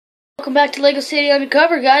Welcome back to Lego City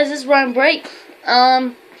Undercover, guys. This is Ryan Bright.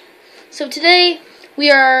 So today we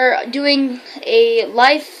are doing a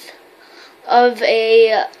life of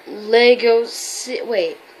a Lego City.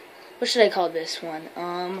 Wait, what should I call this one?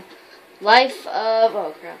 Life of.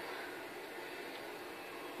 Oh crap.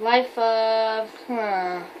 Life of.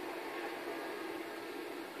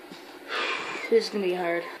 This is gonna be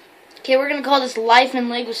hard. Okay, we're gonna call this Life in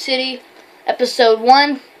Lego City, Episode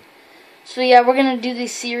 1. So yeah, we're gonna do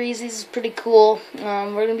these series. This is pretty cool.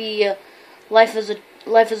 We're gonna be life as a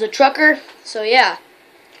trucker. So yeah,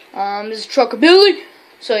 this is Trucker Billy.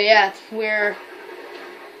 So yeah, we're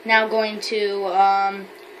now going to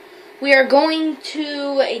we are going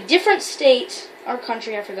to a different state or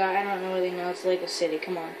country. I forgot. I don't really know. It's Lego City.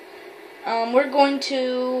 Come on. We're going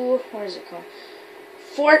to, what is it called?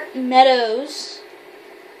 Fort Meadows.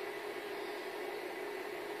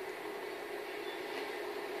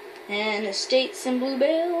 And Estates in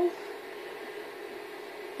Bluebell.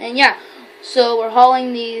 And yeah, so we're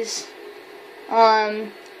hauling these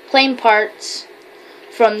plane parts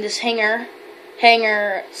from this hangar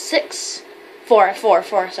 4,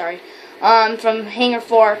 sorry. From hangar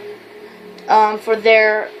 4 for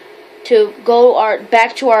there to go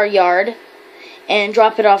back to our yard and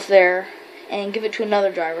drop it off there and give it to another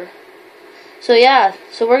driver. So yeah,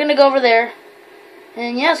 so we're gonna go over there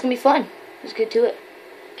and yeah, it's gonna be fun. Let's get to it.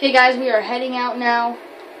 Okay guys, we are heading out now.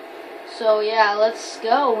 So yeah, let's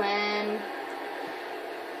go and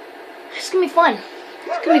it's gonna be fun.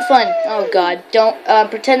 It's gonna be fun. Oh god, don't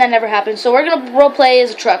pretend that never happened. So we're gonna role play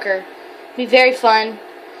as a trucker. It'll be very fun.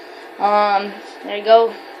 There you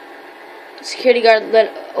go. Security guard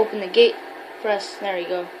open the gate for us. There you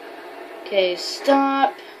go. Okay,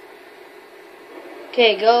 stop.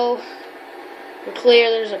 Okay, go. We're clear.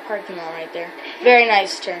 There's a parking lot right there. Very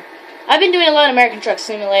nice turn. I've been doing a lot of American Truck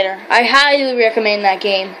Simulator. I highly recommend that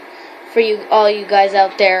game for all you guys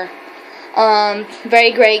out there. Very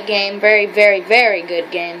great game. Very, very, very good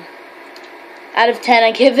game. Out of 10, I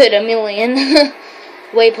give it 1,000,000.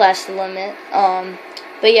 Way past the limit.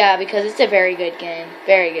 But yeah, because it's a very good game.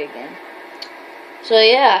 Very good game. So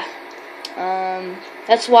yeah.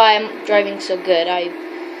 That's why I'm driving so good. I'm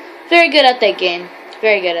very good at that game.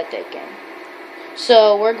 Very good at that game.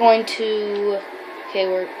 So we're going to. Okay,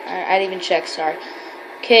 I didn't even check. Sorry.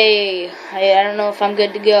 Okay, I don't know if I'm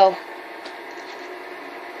good to go.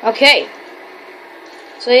 Okay.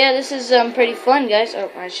 So yeah, this is pretty fun, guys. Oh,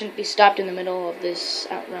 I shouldn't be stopped in the middle of this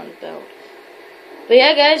out roundabout. But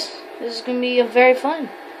yeah, guys, this is gonna be very fun.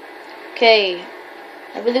 Okay,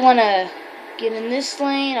 I really wanna get in this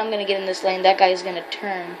lane. I'm gonna get in this lane. That guy's gonna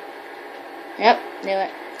turn. Yep, knew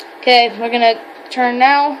it. Okay, we're gonna turn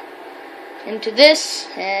now into this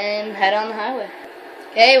and head on the highway.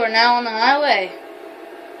 Okay, we're now on the highway.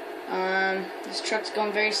 This truck's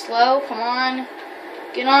going very slow. Come on.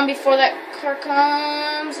 Get on before that car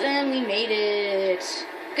comes. And we made it.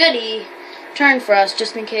 Goody. Turn for us,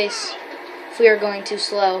 just in case if we are going too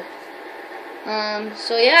slow.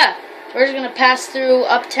 So yeah. We're just going to pass through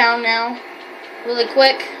Uptown now. Really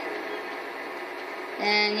quick.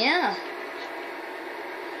 And yeah.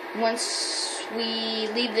 Once we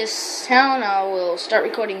leave this town, I will start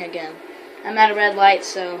recording again. I'm at a red light,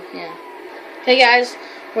 so yeah. Hey guys,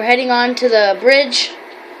 we're heading on to the bridge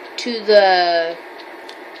to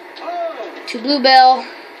Bluebell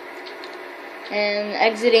and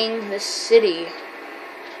exiting the city.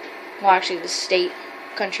 Well, actually, the state,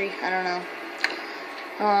 country. I don't know.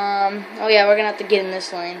 Oh yeah, we're gonna have to get in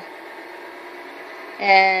this lane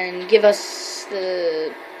and give us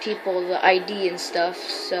the people the ID and stuff.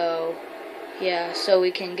 So yeah, so we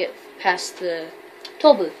can get past the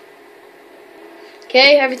toll booth.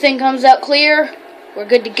 Okay, everything comes out clear. We're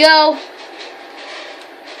good to go.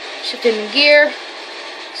 Shift in gear.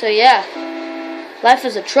 So yeah, life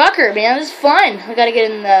as a trucker, man, this is fun. We gotta get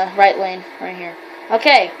in the right lane right here.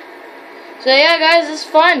 Okay. So yeah, guys, this is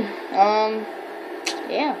fun.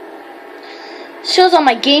 Yeah. It shows on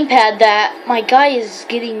my gamepad that my guy is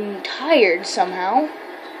getting tired somehow.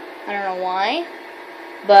 I don't know why,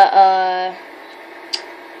 but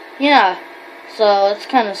yeah. So it's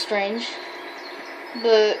kind of strange.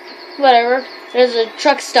 But whatever. There's a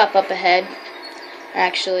truck stop up ahead,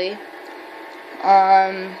 actually.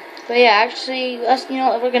 But yeah, actually, you know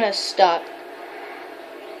what? We're gonna stop.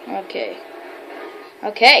 Okay.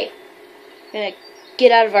 Okay. Gonna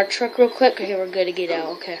get out of our truck real quick. Okay, we're good to get out.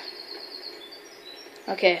 Okay.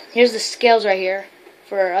 Okay. Here's the scales right here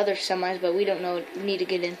for our other semis, but we don't need to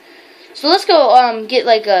get in. So let's go get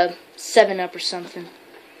like a 7-Up or something.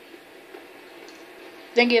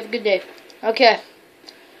 Thank you. Have a good day. Okay.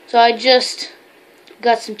 So I just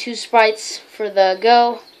got some 2 Sprites for the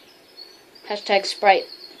go. Hashtag Sprite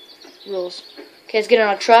rules. Okay, let's get in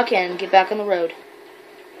our truck and get back on the road.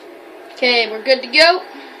 Okay, we're good to go.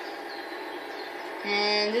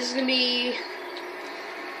 And this is going to be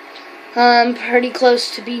pretty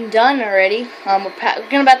close to being done already. We're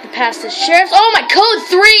going about to pass the sheriff's. Oh, my code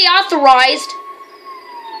 3 authorized.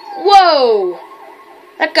 Whoa.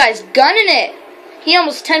 That guy's gunning it. He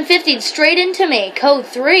almost 1050'd straight into me. Code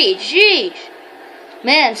 3. Jeez.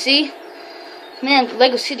 Man, see? Man,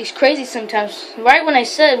 Lego City's crazy sometimes. Right when I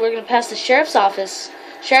said we're going to pass the sheriff's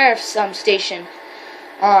station,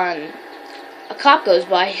 a cop goes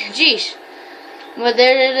by. Jeez. But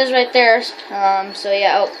there it is right there. So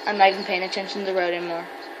yeah, I'm not even paying attention to the road anymore.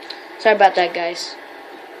 Sorry about that, guys.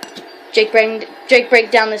 Jake brake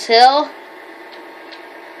down this hill.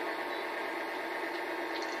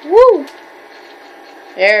 Woo!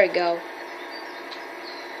 There we go.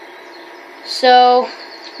 So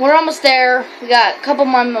we're almost there. We got a couple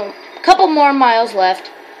more miles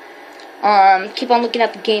left. Keep on looking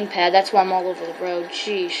at the gamepad. That's why I'm all over the road.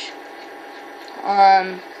 Sheesh.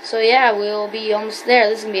 So yeah, we'll be almost there.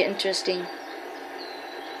 This is gonna be an interesting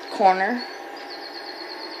corner.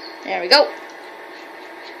 There we go.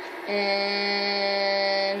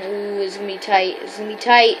 And ooh, it's gonna be tight. It's gonna be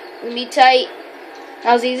tight. It's gonna be tight.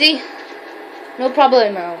 That was easy. No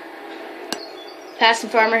problemo. Passing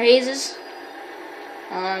Farmer Hayes's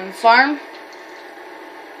farm.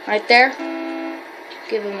 Right there.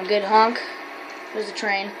 Give him a good honk. There's a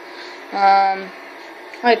train.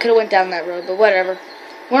 I could have went down that road, but whatever.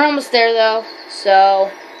 We're almost there though, so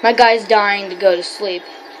my guy's dying to go to sleep.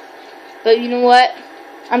 But you know what?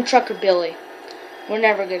 I'm Trucker Billy. We're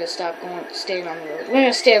never gonna stop staying on the road. We're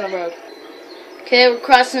gonna stay on the road. Okay, we're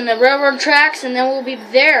crossing the railroad tracks, and then we'll be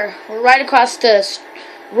there. We're right across the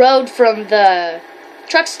road from the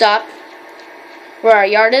truck stop, where our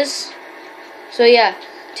yard is. So yeah,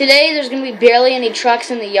 today there's gonna be barely any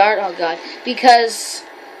trucks in the yard. Oh god, because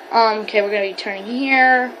okay, we're gonna be turning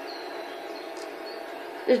here.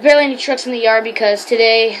 There's barely any trucks in the yard because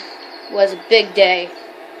today was a big day.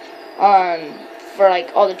 For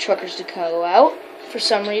like all the truckers to go out for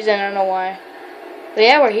some reason. I don't know why. But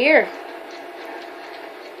yeah, we're here.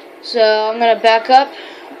 So I'm gonna back up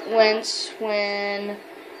when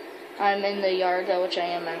I'm in the yard, which I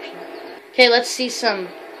am actually. Okay, let's see some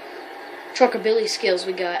Trucker Billy skills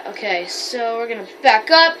we got. Okay, so we're gonna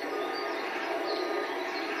back up.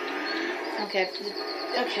 Okay.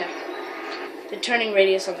 The turning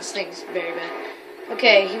radius on this thing is very bad.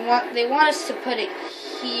 Okay, they want us to put it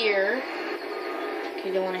here.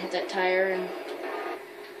 Okay, don't want to hit that tire and.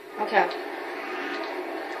 Okay.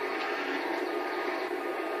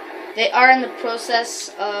 They are in the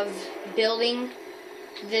process of building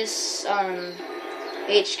this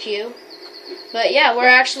HQ. But yeah, we're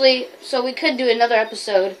actually, so we could do another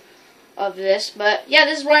episode of this. But yeah,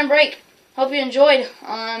 this is Ryan Brake. Hope you enjoyed.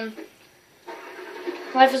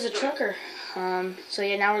 Life as a trucker. So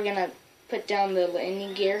yeah, now we're gonna put down the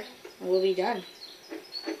landing gear and we'll be done.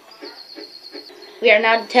 We are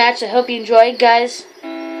now detached. I hope you enjoyed, guys.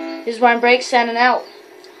 This is Ryan Brake signing out.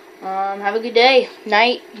 Have a good day,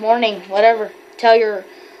 night, morning, whatever. Tell your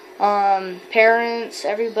parents,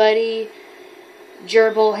 everybody,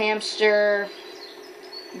 gerbil, hamster,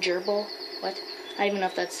 gerbil, what? I don't even know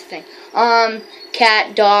if that's the thing.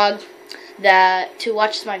 Cat, dog, that to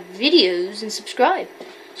watch my videos and subscribe.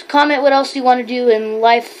 So comment what else you want to do in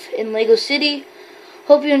life in Lego City.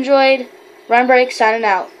 Hope you enjoyed. Ryan Brake signing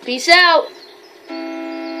out. Peace out.